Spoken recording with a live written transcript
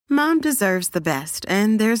Mom deserves the best,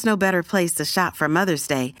 and there's no better place to shop for Mother's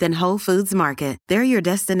Day than Whole Foods Market. They're your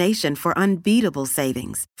destination for unbeatable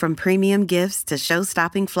savings, from premium gifts to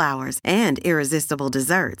show-stopping flowers and irresistible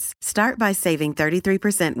desserts. Start by saving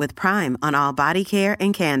 33% with Prime on all body care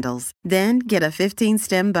and candles. Then get a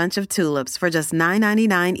 15-stem bunch of tulips for just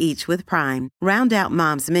 $9.99 each with Prime. Round out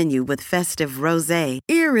Mom's menu with festive rosé,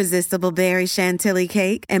 irresistible berry chantilly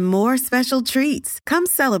cake, and more special treats. Come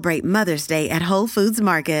celebrate Mother's Day at Whole Foods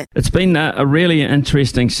Market. It's been a really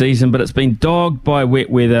interesting season, but it's been dogged by wet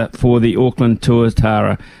weather for the Auckland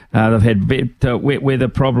Tuatara. They've had wet weather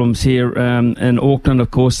problems here in Auckland.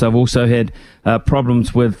 Of course, they've also had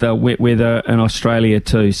problems with wet weather in Australia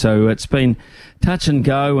too. So it's been touch and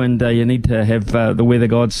go, and you need to have the weather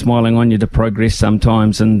gods smiling on you to progress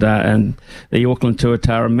sometimes. And the Auckland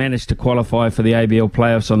Tuatara managed to qualify for the ABL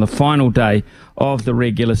playoffs on the final day of the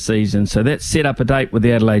regular season. So that set up a date with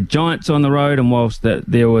the Adelaide Giants on the road, and whilst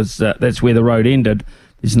that's where the road ended,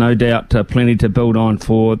 there's no doubt plenty to build on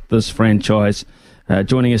for this franchise.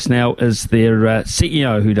 Joining us now is their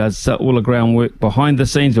CEO, who does all the groundwork behind the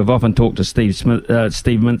scenes. We've often talked to Steve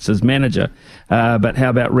Mintz as manager, but how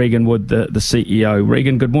about Regan Wood, the CEO?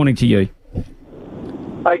 Regan, good morning to you.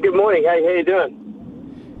 Hey, good morning. Hey, how you doing?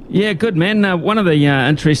 Yeah, good, man. One of the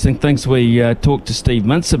interesting things we talked to Steve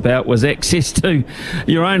Mintz about was access to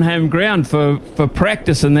your own home ground for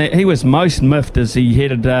practice, and that he was most miffed as he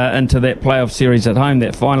headed into that playoff series at home,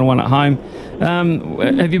 that final one at home.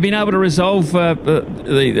 Have you been able to resolve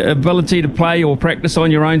the ability to play or practice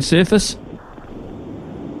on your own surface?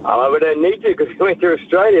 Oh, we don't need to because we went to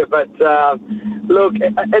Australia, but look,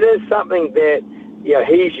 it is something that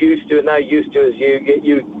he's used to and they're used to. Is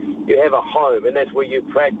you have a home, and that's where you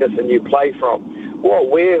practice and you play from.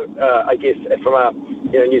 What we're, I guess, from a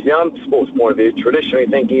New Zealand sports point of view, traditionally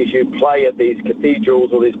thinking is you play at these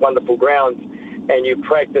cathedrals or these wonderful grounds, and you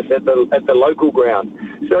practice at the local ground.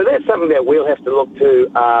 So that's something that we'll have to look to,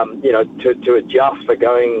 to adjust for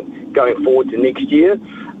going forward to next year.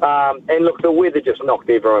 And look, the weather just knocked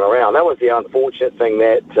everyone around. That was the unfortunate thing,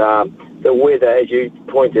 that the weather, as you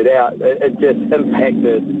pointed out, it just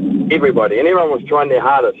impacted everybody, and everyone was trying their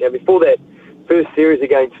hardest. Before that first series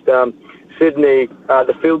against Sydney,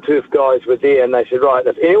 the field turf guys were there, and they said, right,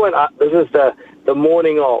 if anyone, this is the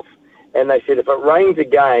morning of, and they said if it rains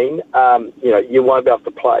again, you won't be able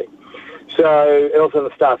to play. So, and all of a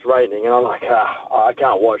sudden it starts raining, and I'm like, I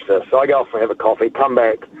can't watch this. So I go off and have a coffee, come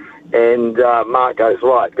back, and Mark goes,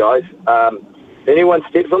 right, guys, if anyone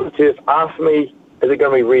steps on the turf, ask me, is it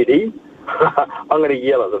going to be ready? I'm going to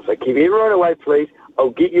yell at them. So keep everyone away, please.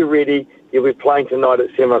 I'll get you ready. You'll be playing tonight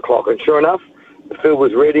at 7 o'clock. And sure enough, the field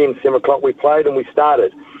was ready, and 7 o'clock we played and we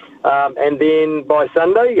started. And then by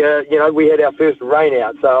Sunday, we had our first rain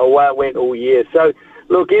out. So away it went all year. So,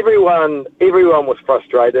 look, everyone was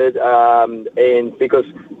frustrated, and because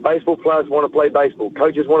baseball players want to play baseball,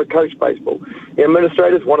 coaches want to coach baseball,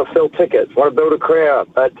 administrators want to sell tickets, want to build a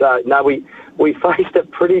crowd. But no, we faced a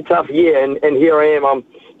pretty tough year, and here I am. I'm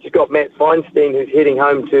just got Matt Feinstein, who's heading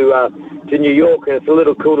home to New York, and it's a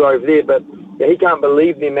little cooler over there. But he can't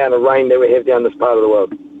believe the amount of rain that we have down this part of the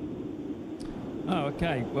world. Oh,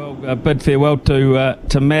 okay. Well, a bid farewell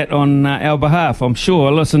to Matt on our behalf, I'm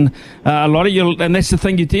sure. Listen, a lot of you, and that's the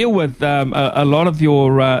thing you deal with, a lot of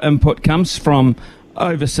your input comes from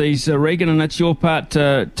overseas, Regan, and it's your part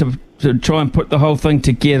to try and put the whole thing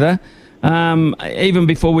together. Even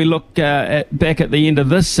before we look back at the end of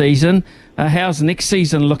this season, how's next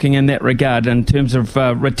season looking in that regard in terms of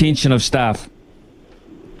retention of staff?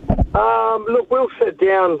 Look, we'll sit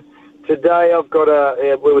down today. I've got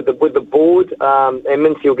with the board, and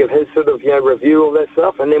Mincy will give his sort of review of that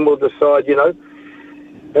stuff, and then we'll decide who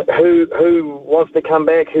wants to come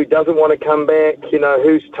back, who doesn't want to come back,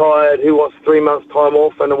 who's tired, who wants 3 months time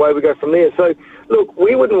off, and away we go from there. So look,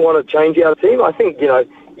 we wouldn't want to change our team. I think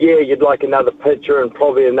you'd like another pitcher and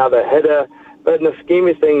probably another hitter, but in the scheme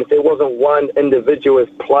of things, there wasn't one individual as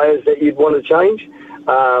players that you'd want to change.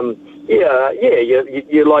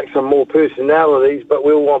 You like some more personalities, but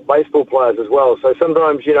we all want baseball players as well. So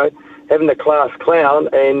sometimes, having the class clown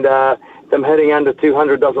and them hitting under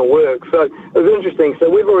 200 doesn't work. So it was interesting. So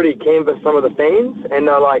we've already canvassed some of the fans, and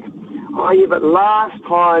they're like, oh, yeah, but last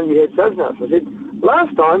time you had so-and-so. I said,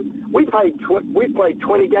 last time we played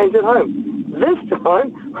 20 games at home. This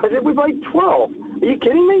time, I said, we played 12. Are you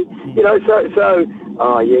kidding me?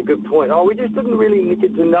 Oh, yeah, good point. Oh, we just didn't really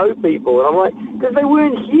get to know people. And I'm like, because they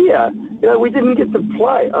weren't here. We didn't get to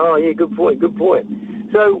play. Oh, yeah, good point.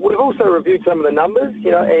 So we've also reviewed some of the numbers,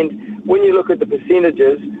 and when you look at the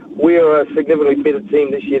percentages, we're a significantly better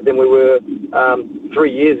team this year than we were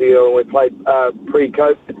 3 years ago when we played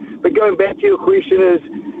pre-COVID. But going back to your question is,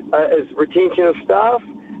 is retention of staff,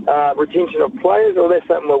 retention of players, or that's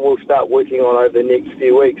something that we'll start working on over the next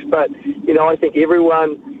few weeks. But, I think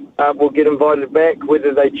everyone will get invited back,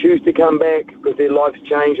 whether they choose to come back because their life's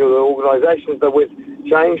changed or their organisations they're with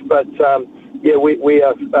changed. But, we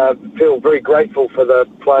feel very grateful for the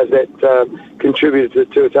players that contributed to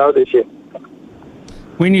Tuatara this year.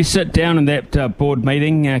 When you sit down in that board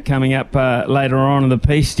meeting coming up later on in the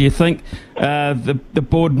piece, do you think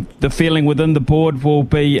the feeling within the board will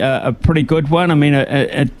be a pretty good one? I mean,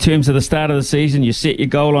 in terms of the start of the season, you set your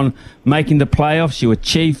goal on making the playoffs, you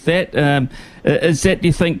achieved that. Is that, do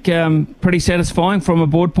you think, pretty satisfying from a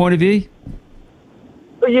board point of view?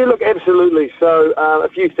 Well, yeah, look, absolutely. So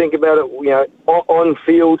if you think about it, on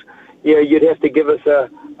field, you'd have to give us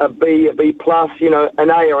a B, a B plus.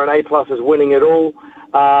 An A or an A plus is winning it all.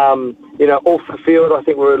 Off the field, I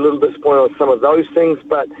think we're a little disappointed on some of those things,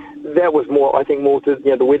 but that was more to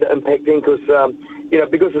the weather impacting because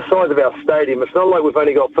the size of our stadium, it's not like we've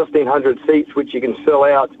only got 1,500 seats which you can sell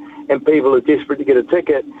out and people are desperate to get a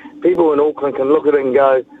ticket. People in Auckland can look at it and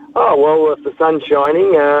go, oh, well, if the sun's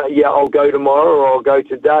shining, I'll go tomorrow or I'll go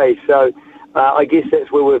today. So I guess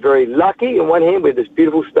that's where we're very lucky. On one hand, we're this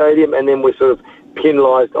beautiful stadium, and then we're sort of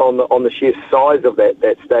penalised on the sheer size of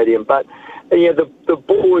that stadium. But the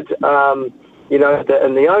board, and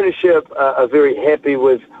the ownership are very happy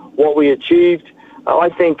with what we achieved. I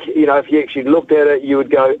think, if you actually looked at it, you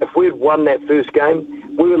would go, if we had won that first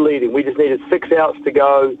game, we were leading. We just needed 6 outs to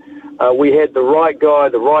go. We had the right guy,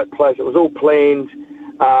 the right place. It was all planned.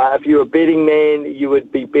 If you were a betting man, you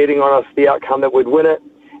would be betting on us the outcome that we'd win it.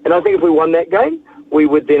 And I think if we won that game, we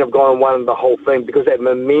would then have gone and won the whole thing because that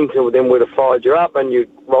momentum then would have fired you up and you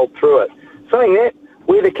rolled through it. Saying that,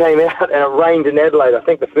 weather came out and it rained in Adelaide. I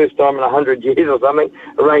think the first time in 100 years or something.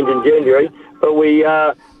 It rained in January. But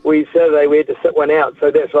Saturday we had to sit one out. So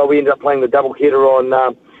that's why we ended up playing the double header on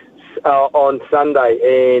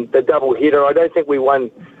Sunday. And the double header, I don't think we won.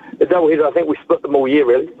 The double header, I think we split them all year,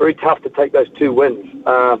 really. Very tough to take those 2 wins.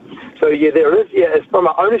 There is. Yeah, it's from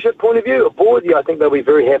an ownership point of view, a board, I think they'll be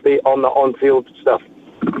very happy on the on-field stuff.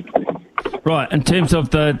 Right, in terms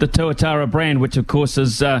of the Tuatara brand, which of course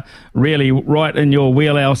is really right in your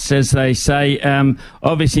wheelhouse, as they say,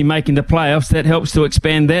 obviously making the playoffs, that helps to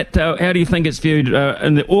expand that. How do you think it's viewed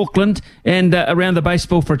in the Auckland and around the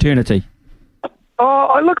baseball fraternity?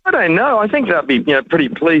 Oh, look, I don't know. I think they'll be pretty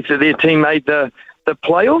pleased that their team made the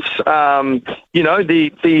playoffs. That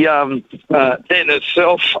in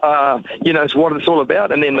itself, is what it's all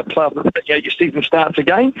about. And then the club, your season starts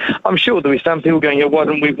again. I'm sure there'll be some people going, why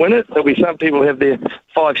didn't we win it? There'll be some people have their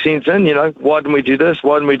 5 cents in, why didn't we do this?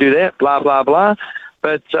 Why didn't we do that? Blah, blah, blah.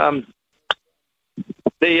 But I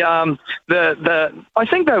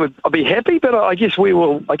think they would be happy, but I guess we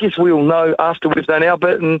will know after we've done our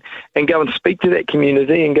bit and go and speak to that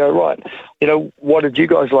community and go, right, what did you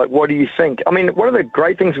guys like? What do you think? I mean, one of the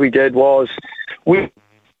great things we did was so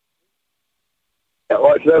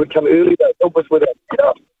they would come early, they'd help us with our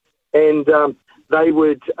setup, and they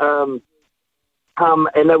would come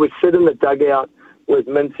and they would sit in the dugout with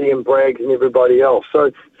Mincy and Braggs and everybody else.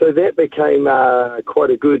 So that became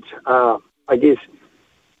quite a good, I guess.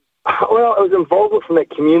 Well, it was involvement from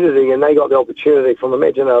that community, and they got the opportunity from,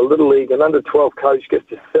 imagine, a Little League, an under-12 coach gets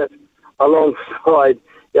to sit alongside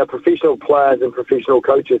professional players and professional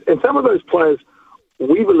coaches. And some of those players,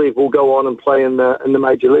 we believe, will go on and play in the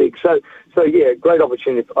major league. So yeah, great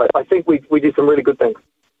opportunity. I think we did some really good things.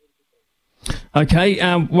 Okay,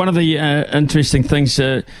 one of the interesting things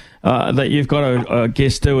that you've got to, I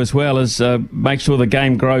guess, do as well is make sure the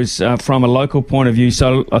game grows from a local point of view.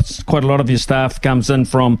 So quite a lot of your staff comes in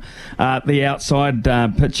from the outside,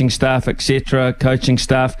 pitching staff, etc., coaching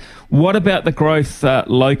staff. What about the growth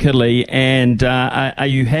locally, and are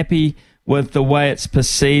you happy with the way it's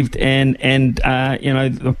perceived and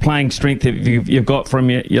the playing strength that you've got from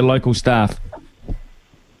your local staff?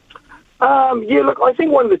 Look, I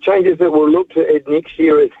think one of the changes that we'll look to add next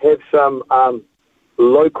year is have some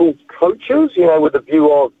local coaches, with a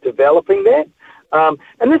view of developing that.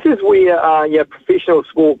 And this is where professional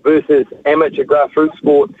sport versus amateur grassroots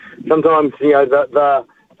sport, sometimes, they're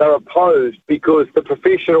opposed because the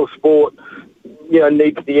professional sport,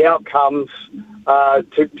 needs the outcomes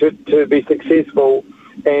to be successful,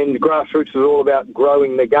 and grassroots is all about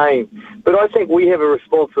growing the game. But I think we have a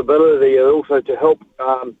responsibility also to help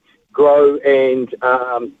grow and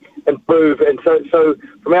improve. And so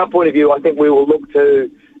from our point of view, I think we will look to,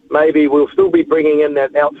 maybe we'll still be bringing in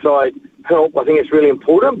that outside help. I think it's really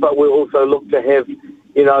important, but we'll also look to have,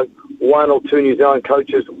 1 or 2 New Zealand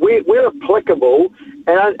coaches where applicable,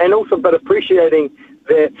 and also, but appreciating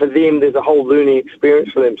that for them there's a whole learning experience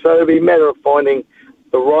for them. So it'll be a matter of finding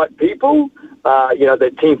the right people,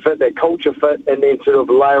 their team fit, their culture fit, and then sort of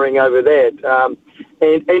layering over that.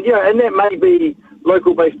 And that may be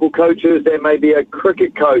local baseball coaches, that may be a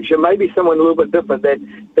cricket coach, it may be someone a little bit different that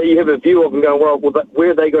you have a view of and going, well,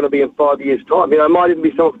 where are they going to be in 5 years' time? It might even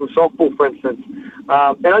be someone from softball, for instance.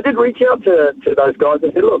 And I did reach out to those guys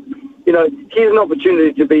and said, look, here's an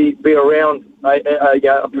opportunity to be around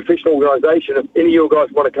a professional organisation. If any of your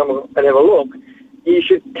guys want to come and have a look, you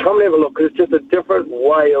should come and have a look, because it's just a different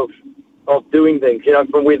way of doing things.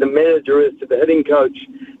 From where the manager is to the hitting coach.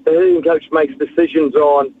 The hitting coach makes decisions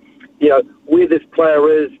on, where this player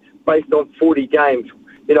is based on 40 games.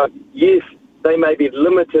 Yes, they may be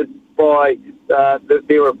limited by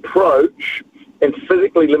their approach and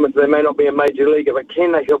physically limited. They may not be a major leaguer, but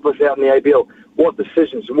can they help us out in the ABL? What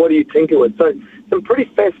decisions and what do you tinker with? So some pretty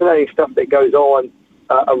fascinating stuff that goes on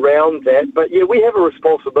around that. But, yeah, we have a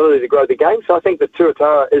responsibility to grow the game. So I think the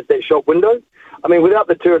Tuatara is that shop window. I mean, without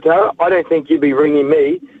the Tuatara, I don't think you'd be ringing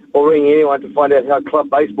me or ringing anyone to find out how club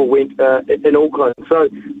baseball went in Auckland. So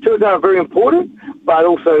Tuatara are very important, but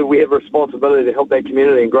also we have a responsibility to help that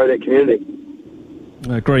community and grow that community.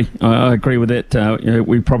 I agree. I agree with that.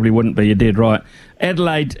 We probably wouldn't be. You're dead right.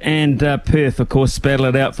 Adelaide and Perth, of course, battle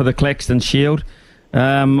it out for the Claxton Shield.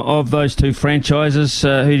 Of those two franchises,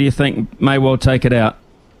 who do you think may well take it out?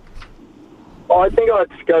 I think I'd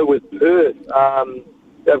go with Perth.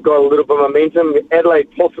 They've got a little bit of momentum.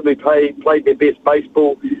 Adelaide possibly played their best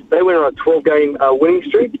baseball. They went on a 12-game winning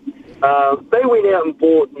streak. They went out and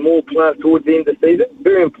bought more players towards the end of the season.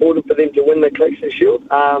 Very important for them to win the Claxton Shield.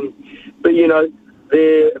 But,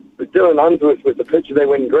 Dylan Unsworth was the pitcher they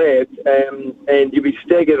went and grabbed, and you'd be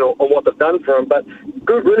staggered on what they've done for him. But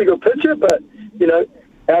really good pitcher, but,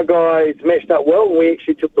 our guys matched up well, and we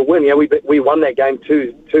actually took the win. We won that game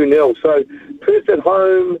 2-0. So Perth at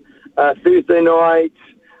home, Thursday night.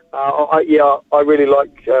 I really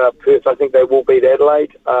like Perth. I think they will beat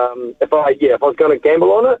Adelaide. If I was going to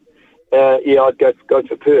gamble on it, I'd go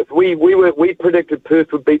for Perth. We predicted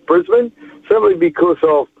Perth would beat Brisbane simply because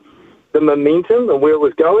of the momentum and where it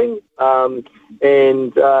was going. And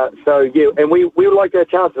we would like our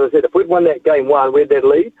chances. As I said, if we'd won that game one, we had that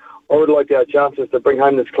lead, I would like our chances to bring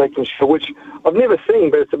home this Claxton Shield, which I've never seen,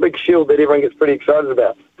 but it's a big shield that everyone gets pretty excited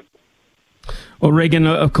about. Well, Regan,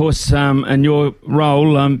 of course, in your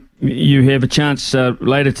role, you have a chance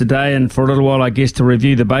later today and for a little while, I guess, to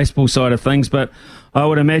review the baseball side of things. But I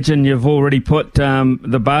would imagine you've already put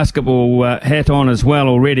the basketball hat on as well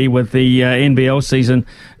already with the NBL season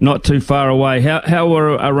not too far away. How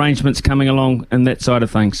are arrangements coming along in that side of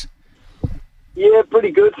things? Yeah, pretty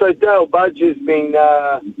good. So Dale Budge has been,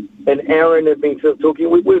 and Aaron have been sort of talking.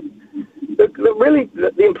 The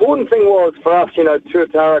important thing was for us,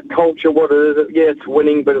 Tuatara culture, what it is. Yeah, it's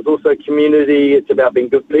winning, but it's also community. It's about being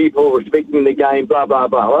good people, respecting the game, blah, blah,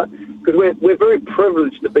 blah, right? Because we're very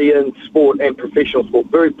privileged to be in sport and professional sport,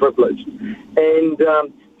 very privileged. And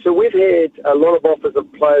so we've had a lot of offers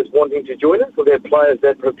of players wanting to join us. We've had players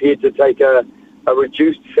that are prepared to take a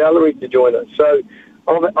reduced salary to join us. So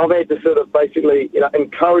I've had to sort of basically,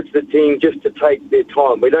 encourage the team just to take their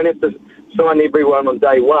time. We don't have to sign everyone on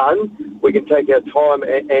day one. We can take our time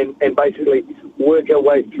and basically work our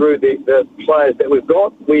way through the players that we've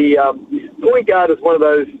got. Point guard is one of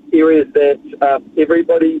those areas that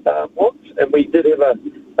everybody wants, and we did have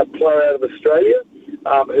a player out of Australia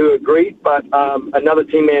who agreed, but another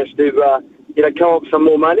team managed to come up with some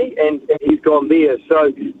more money, and he's gone there.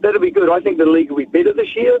 So that'll be good. I think the league will be better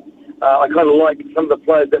this year. I kind of like some of the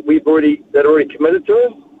players that are already committed to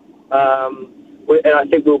us. And I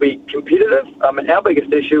think we'll be competitive. Our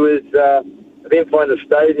biggest issue is them finding the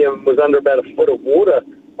stadium was under about a foot of water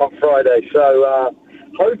on Friday. So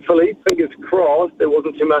hopefully, fingers crossed, there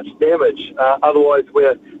wasn't too much damage. Otherwise,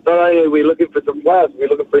 we're not only are we looking for some players, we're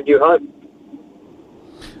looking for a new home.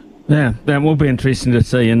 Yeah, that will be interesting to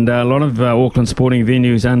see, and a lot of Auckland sporting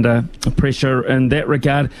venues under pressure in that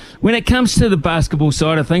regard. When it comes to the basketball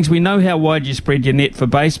side of things, we know how wide you spread your net for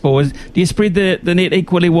baseball. Do you spread the net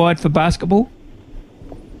equally wide for basketball?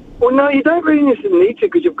 Well, no, you don't really necessarily need to,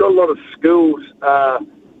 because you've got a lot of schools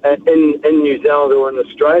in New Zealand or in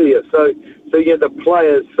Australia. So yeah, the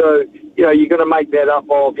players. So you're going to make that up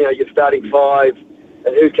of your starting five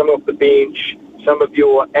and who come off the bench, some of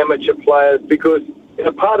your amateur players, because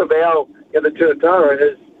part of our the Tuatara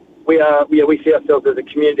is we see ourselves as a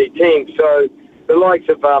community team. So the likes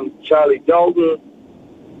of Charlie Dalton,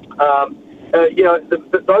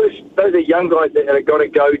 those are young guys that are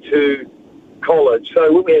going to go to college.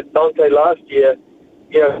 So when we had Dante last year,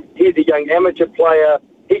 he's a young amateur player.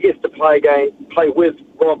 He gets to play with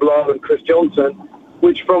Rob Lowe and Chris Johnson,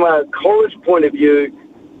 which from a college point of view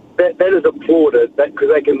that is applauded, because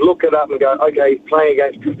they can look it up and go, okay, he's playing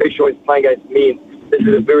against professionals, he's playing against men. This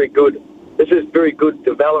is very good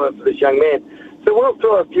development for this young man. So we'll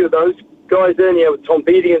throw a few of those guys in, with Tom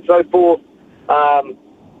Beattie and so forth.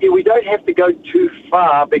 We don't have to go too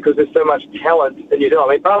far because there's so much talent in New Zealand.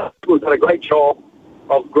 I mean, basketball's done a great job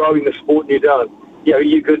of growing the sport in New Zealand.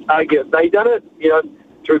 You could argue if they done it,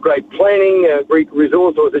 through great planning, great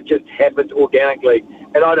resource, or it just happened organically.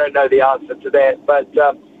 And I don't know the answer to that. But,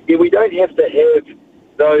 we don't have to have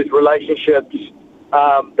those relationships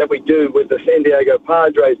that we do with the San Diego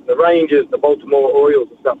Padres, the Rangers, the Baltimore Orioles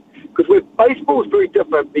and stuff. Because baseball is very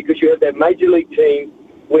different, because you have that major league team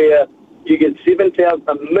where you get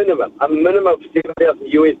a minimum of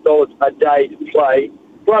 $7,000 US a day to play,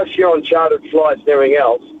 plus you're on chartered flights and everything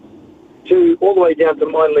else, to all the way down to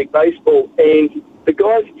minor league baseball. And the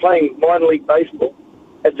guys playing minor league baseball,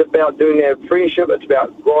 it's about doing their friendship, it's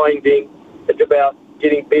about grinding, it's about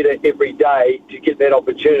getting better every day to get that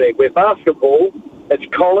opportunity. Where basketball, it's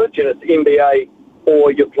college and it's NBA,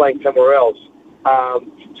 or you're playing somewhere else.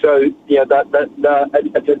 So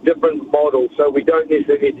it's a different model. So we don't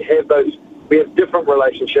necessarily need to have those. We have different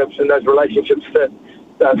relationships, and those relationships fit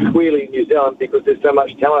squarely in New Zealand because there's so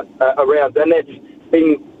much talent around. And that's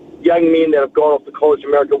been young men that have gone off to college in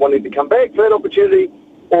America wanting to come back for that opportunity,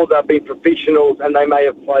 or they've been professionals and they may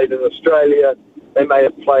have played in Australia, they may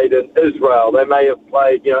have played in Israel, they may have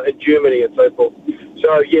played, in Germany and so forth.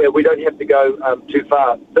 So, we don't have to go too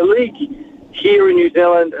far. The league here in New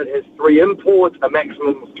Zealand, it has 3 imports, a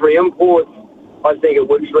maximum of 3 imports. I think it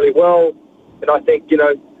works really well. And I think,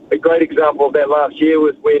 a great example of that last year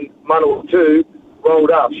was when Manawatu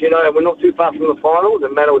rolled us, and we're not too far from the finals,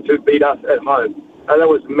 and Manawatu beat us at home. And that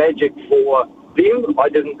was magic for them. I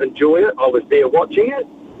didn't enjoy it. I was there watching it.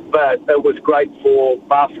 But it was great for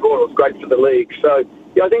basketball. It was great for the league. So,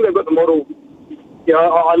 I think they've got the model.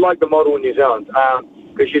 I like the model in New Zealand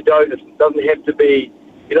because it doesn't have to be,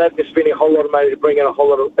 you don't have to spend a whole lot of money to bring in a whole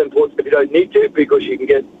lot of imports if you don't need to, because you can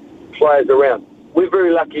get players around. We're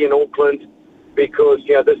very lucky in Auckland because,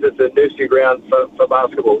 this is the nursery ground for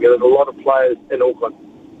basketball. There's a lot of players in Auckland.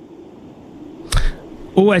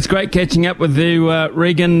 Always great catching up with you,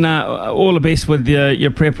 Regan. All the best with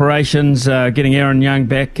your preparations, getting Aaron Young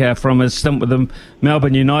back from his stint with the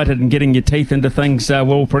Melbourne United and getting your teeth into things. We're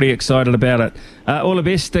all pretty excited about it. All the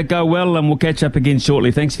best, go well, and we'll catch up again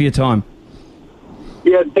shortly. Thanks for your time.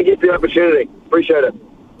 Yeah, thank you for the opportunity. Appreciate it.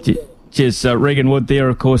 Cheers. Regan Wood there,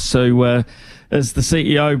 of course, who is the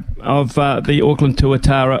CEO of the Auckland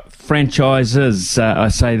Tuatara franchises. I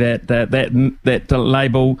say that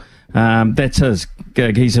label, that's his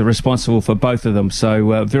gig. He's responsible for both of them.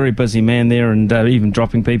 So very busy man there, and even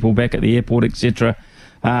dropping people back at the airport, etc.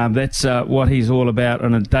 That's what he's all about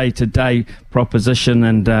on a day-to-day proposition,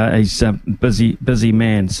 and he's a busy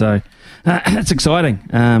man. So it's exciting.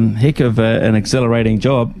 Heck of an exhilarating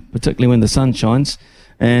job, particularly when the sun shines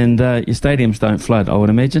and your stadiums don't flood, I would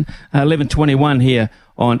imagine. 11:21 here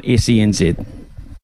on SENZ.